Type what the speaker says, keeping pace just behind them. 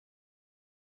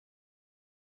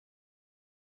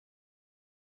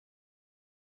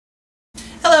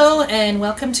Hello and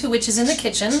welcome to Witches in the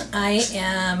Kitchen. I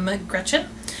am Gretchen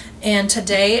and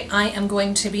today I am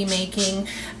going to be making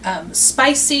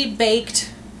spicy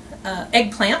baked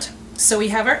eggplant. So we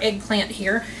have our eggplant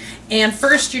here, and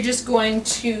first you're just going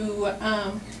to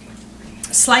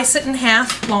slice it in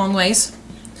half long ways.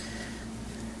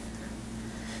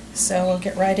 So we'll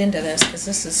get right into this because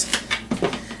this is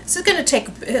going to take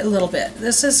a little bit.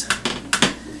 This is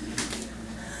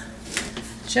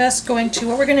just going to,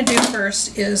 what we're going to do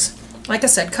first is, like I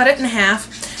said, cut it in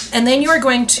half, and then you are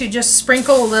going to just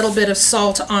sprinkle a little bit of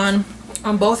salt on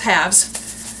both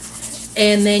halves,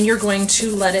 and then you're going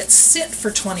to let it sit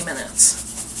for 20 minutes.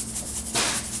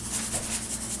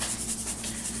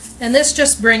 And this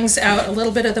just brings out a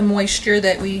little bit of the moisture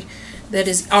that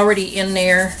is already in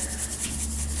there,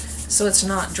 so it's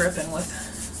not dripping with.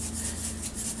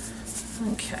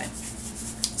 Okay.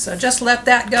 So just let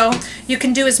that go. You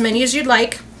can do as many as you'd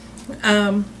like.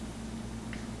 And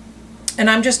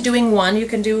I'm just doing one. You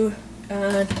can do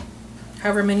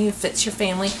however many fits your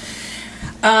family.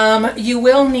 You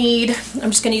will need,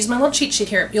 I'm just going to use my little cheat sheet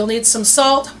here. You'll need some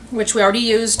salt, which we already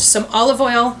used, some olive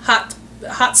oil,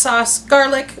 hot sauce,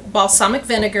 garlic, balsamic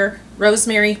vinegar,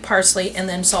 rosemary, parsley, and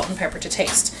then salt and pepper to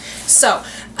taste. So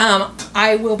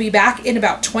I will be back in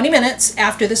about 20 minutes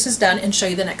after this is done and show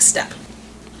you the next step.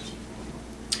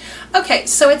 Okay,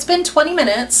 so it's been 20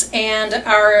 minutes and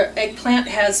our eggplant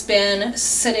has been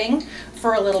sitting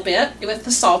for a little bit with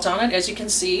the salt on it. As you can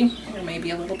see, there may be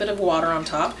a little bit of water on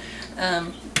top.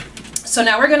 So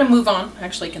now we're going to move on.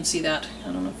 Actually, you can see that.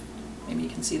 I don't know if maybe you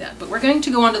can see that. But we're going to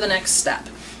go on to the next step.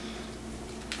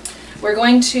 We're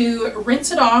going to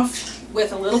rinse it off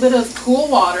with a little bit of cool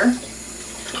water,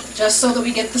 just so that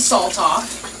we get the salt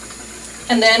off.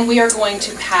 And then we are going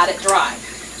to pat it dry.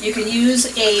 You can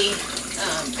use a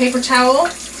paper towel,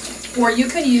 or you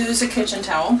can use a kitchen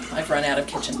towel. I've run out of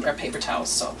paper towels,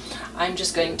 so I'm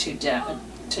just going to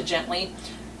gently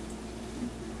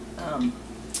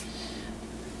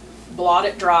blot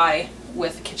it dry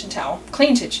with a kitchen towel,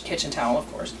 clean kitchen towel, of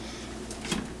course.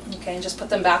 Okay, and just put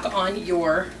them back on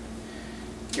your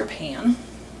pan.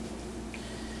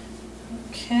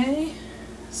 Okay,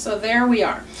 so there we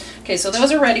are. Okay, so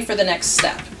those are ready for the next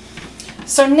step.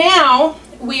 So now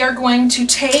we are going to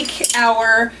take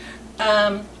our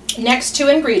next two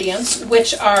ingredients,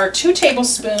 which are 2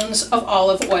 tablespoons of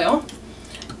olive oil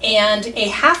and a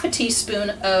half a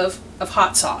teaspoon of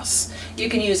hot sauce. You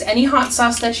can use any hot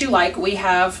sauce that you like. We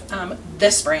have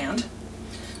this brand.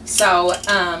 So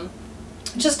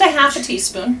just a half a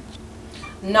teaspoon,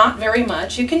 not very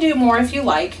much. You can do more if you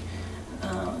like.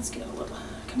 Let's get a little,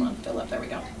 come on, fill up, there we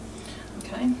go.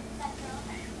 Okay.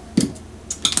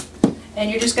 And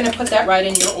you're just going to put that right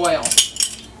in your oil.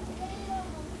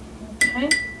 Okay.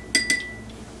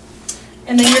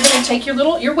 And then you're going to take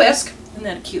your whisk, isn't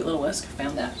that a cute little whisk? I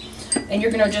found that. And you're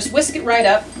going to just whisk it right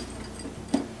up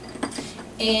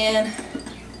and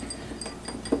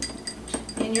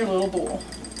in your little bowl.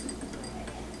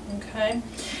 Okay.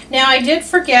 Now I did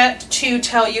forget to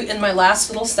tell you in my last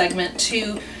little segment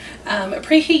to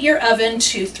preheat your oven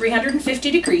to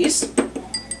 350 degrees.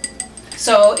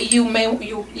 So you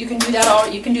can do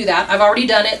that. You can do that. I've already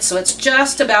done it, so it's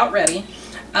just about ready.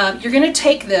 You're going to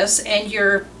take this and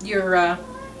your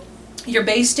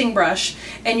basting brush,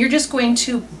 and you're just going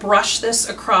to brush this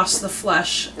across the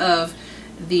flesh of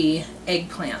the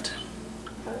eggplant.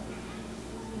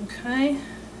 Okay.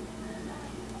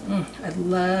 I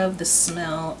love the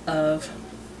smell of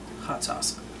hot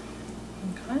sauce.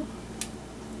 Okay.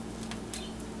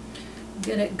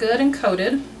 Get it good and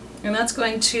coated, and that's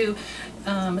going to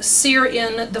sear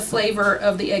in the flavor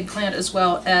of the eggplant, as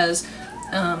well as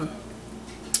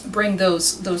bring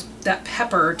that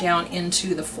pepper down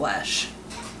into the flesh.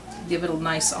 Give it a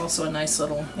nice, also a nice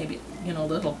little, maybe, you know,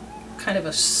 little kind of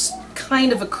a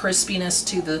crispiness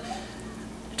to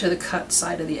the cut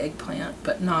side of the eggplant,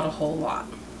 but not a whole lot.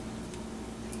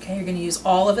 Okay, you're going to use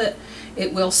all of it.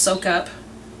 It will soak up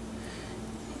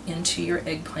into your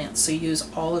eggplant, so use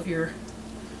all of your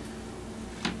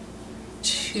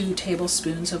 2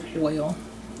 tablespoons of oil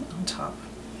on top.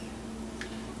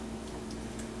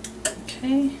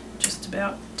 Okay, just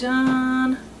about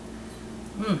done.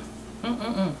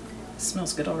 It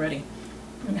smells good already.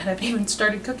 And I haven't even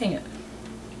started cooking it.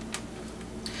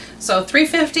 So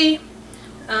 350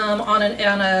 on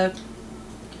a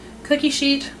cookie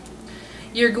sheet.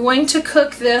 You're going to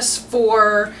cook this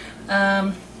for,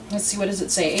 let's see, what does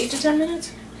it say, 8 to 10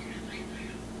 minutes?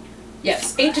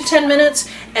 Yes, 8 to 10 minutes,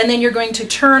 and then you're going to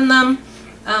turn them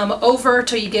over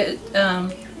till you get,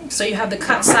 so you have the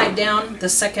cut side down, the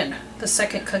second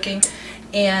cooking,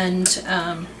 and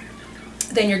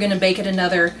then you're going to bake it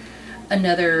another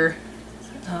another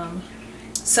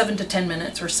 7 to 10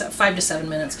 minutes or 5 to 7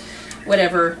 minutes,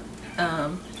 whatever,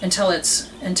 until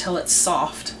it's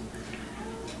soft.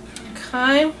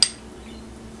 Okay.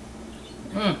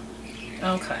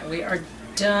 Okay, we are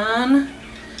done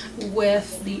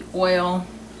with the oil.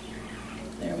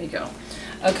 There we go.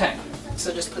 Okay,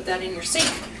 so just put that in your sink,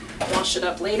 wash it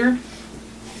up later.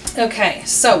 Okay,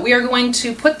 so we are going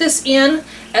to put this in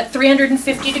at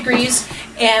 350 degrees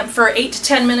and for 8 to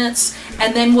 10 minutes,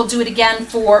 and then we'll do it again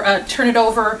for, turn it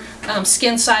over,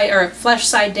 skin side or flesh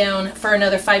side down for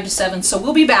another 5 to 7. So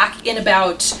we'll be back in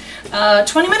about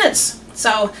 20 minutes.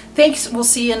 So thanks, we'll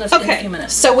see you in a few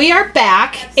minutes. So we are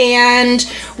back, and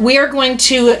we are going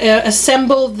to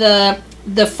assemble the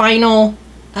final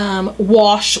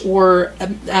wash or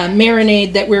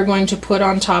marinade that we're going to put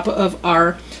on top of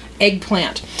our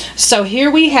eggplant. So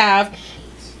here we have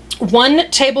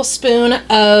 1 tablespoon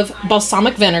of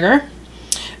balsamic vinegar.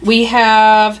 We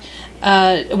have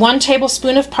 1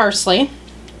 tablespoon of parsley,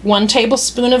 1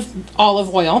 tablespoon of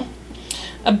olive oil,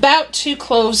 about 2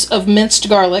 cloves of minced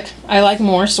garlic. I like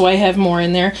more, so I have more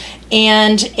in there,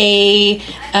 and a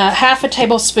half a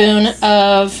tablespoon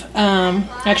of,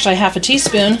 actually half a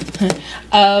teaspoon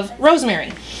of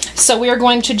rosemary. So we are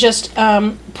going to just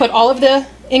put all of the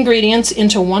ingredients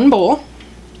into one bowl.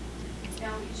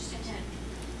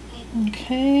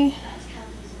 Okay.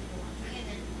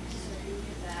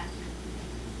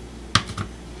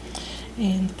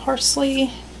 And the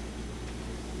parsley.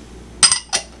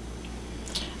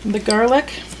 The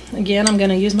garlic. Again, I'm going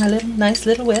to use my nice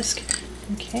little whisk.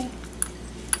 Okay.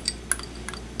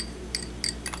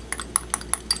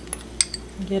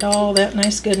 Get all that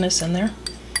nice goodness in there.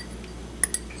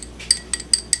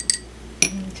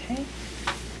 Okay.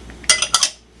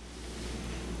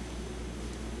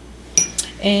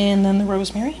 And then the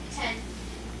rosemary.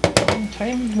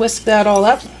 Okay, whisk that all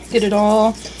up. Get it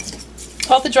all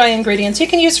the dry ingredients. You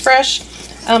can use fresh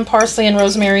parsley and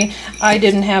rosemary. I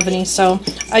didn't have any, so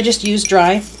I just used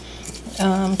dry.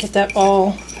 Get that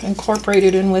all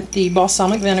incorporated in with the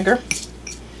balsamic vinegar.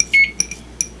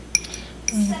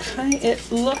 Okay,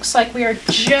 it looks like we are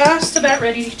just about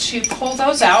ready to pull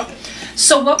those out.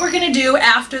 So what we're going to do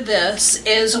after this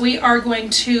is we are going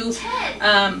to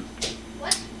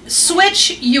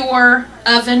switch your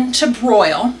oven to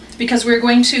broil, because we're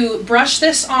going to brush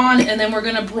this on and then we're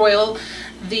going to broil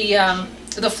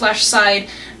the flesh side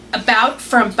about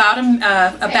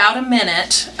a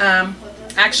minute.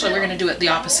 Actually, we're going to do it the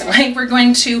opposite way. We're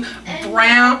going to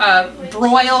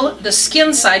broil the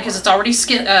skin side, because it's already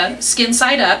skin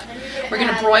side up. We're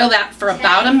going to broil that for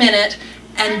about a minute,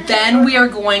 and then we are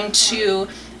going to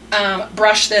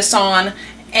brush this on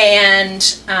and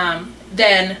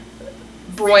then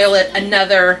broil it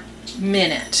another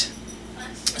minute.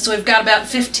 So we've got about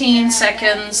 15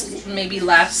 seconds, maybe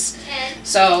less.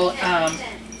 So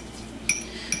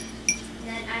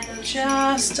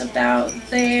just about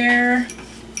there.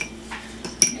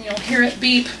 You'll hear it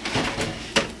beep.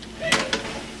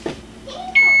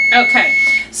 Okay,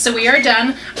 so we are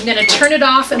done. I'm going to turn it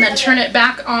off and then turn it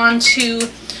back on to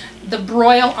the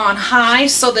broil on high,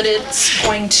 so that it's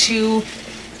going to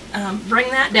bring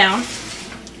that down.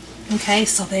 Okay,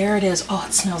 so there it is. Oh,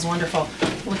 it smells wonderful.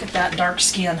 Look at that dark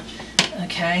skin.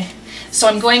 Okay, so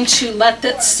I'm going to let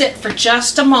that sit for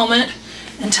just a moment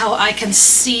until I can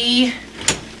see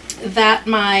that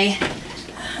my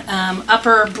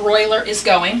upper broiler is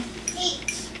going.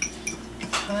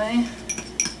 Okay.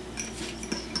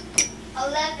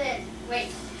 11.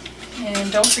 Wait.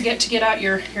 And don't forget to get out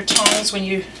your tongs when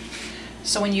you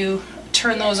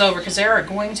turn those over, because they are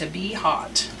going to be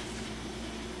hot.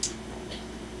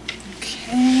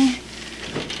 Okay.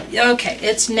 Okay,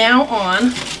 it's now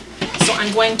on. So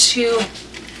I'm going to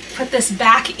put this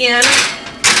back in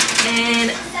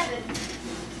and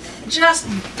just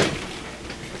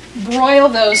broil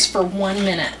those for 1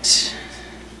 minute.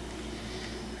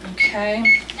 Okay.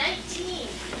 19.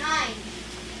 9.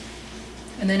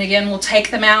 And then again, we'll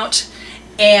take them out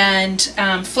and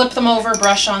flip them over,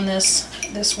 brush on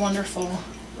this wonderful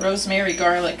rosemary,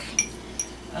 garlic,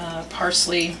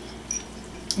 parsley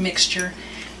mixture,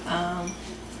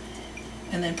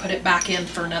 and then put it back in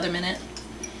for another minute.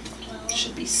 It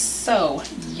should be so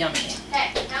yummy.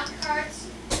 Hey, count the cards.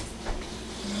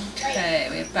 Okay,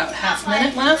 we have about half a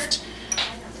minute left.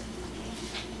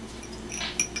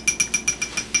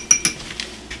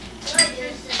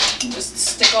 Just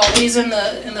stick all these in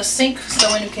the sink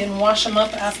so we can wash them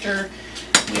up after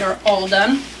we are all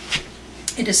done.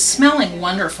 It is smelling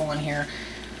wonderful in here.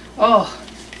 Oh,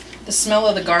 the smell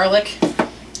of the garlic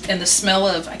and the smell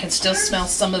of, I can still smell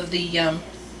some of the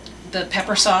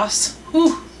pepper sauce.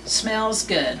 Whew, smells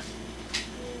good.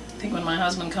 think when my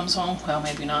husband comes home, well,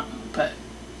 maybe not, but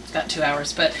it's got 2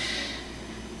 hours, but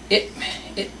it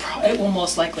will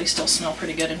most likely still smell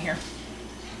pretty good in here.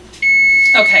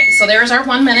 Okay, so there's our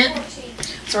 1 minute.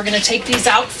 So we're going to take these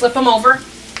out, flip them over.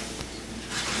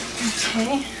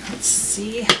 Okay, let's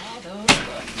see how those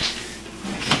look.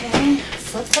 Okay,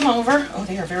 flip them over. Oh,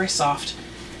 they are very soft.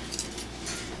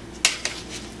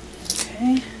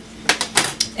 Okay,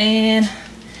 and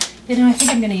you know, I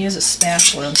think I'm going to use a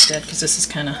spatula instead because this is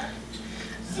kind of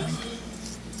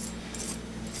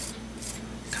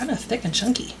thick and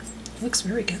chunky. It looks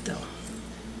very good though.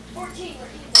 14.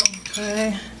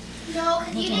 Okay, No,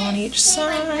 on each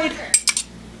side.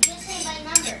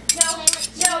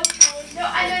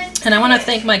 And I want to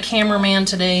thank my cameraman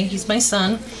today. He's my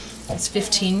son. He's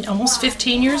 15, almost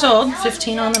 15 years old.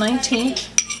 15 on the 19th.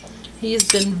 He has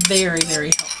been very,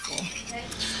 very helpful.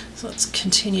 So let's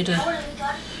continue to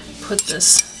put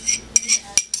this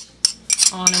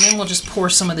on, and then we'll just pour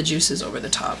some of the juices over the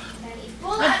top.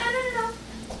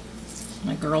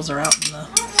 My girls are out in the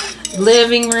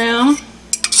living room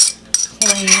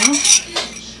playing,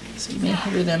 so you may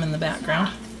hear them in the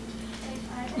background.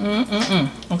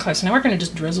 Okay, so now we're going to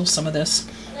just drizzle some of this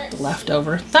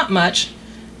leftover. Not much.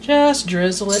 Just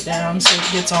drizzle it down so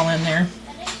it gets all in there.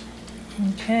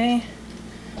 Okay.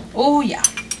 Oh, yeah.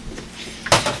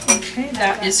 Okay,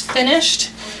 that is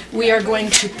finished. We are going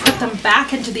to put them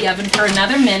back into the oven for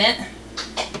another minute.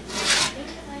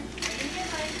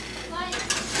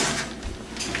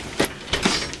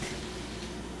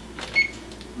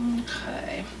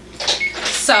 Okay.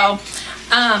 So,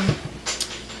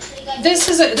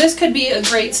 this could be a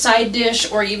great side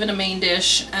dish or even a main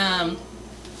dish. I'm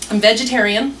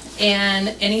vegetarian, and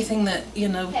anything that, you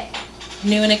know,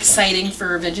 new and exciting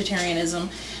for vegetarianism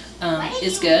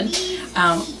is good.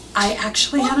 I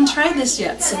actually haven't tried this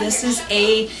yet, so this is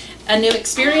a new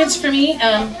experience for me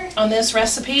on this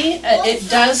recipe. It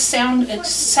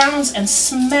sounds and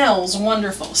smells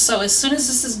wonderful. So as soon as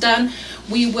this is done,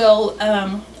 we will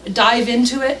dive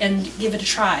into it and give it a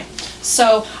try.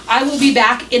 So I will be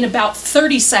back in about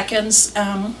 30 seconds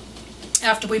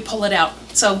after we pull it out.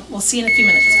 So we'll see you in a few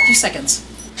minutes, a few seconds.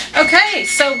 Okay,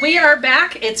 so we are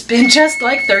back. It's been just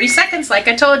like 30 seconds, like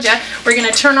I told you. We're going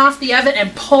to turn off the oven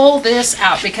and pull this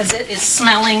out because it is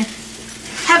smelling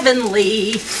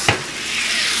heavenly.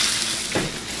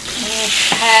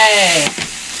 Okay,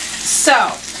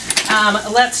 so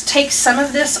let's take some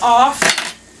of this off.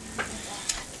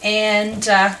 And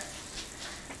I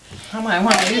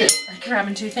want to do this. I'm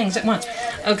grabbing two things at once.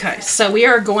 Okay, so we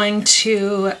are going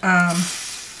to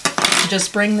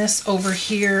just bring this over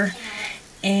here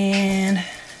and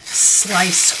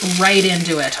slice right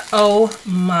into it. Oh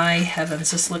my heavens,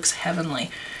 this looks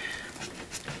heavenly.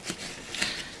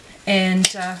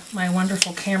 And my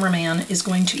wonderful cameraman is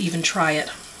going to even try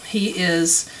it. He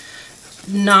is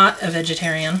not a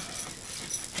vegetarian.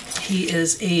 He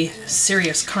is a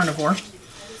serious carnivore.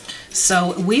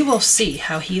 So we will see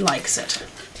how he likes it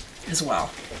as well.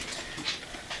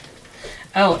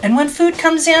 Oh, and when food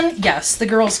comes in, yes, the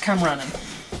girls come running.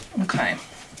 Okay.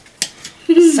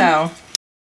 So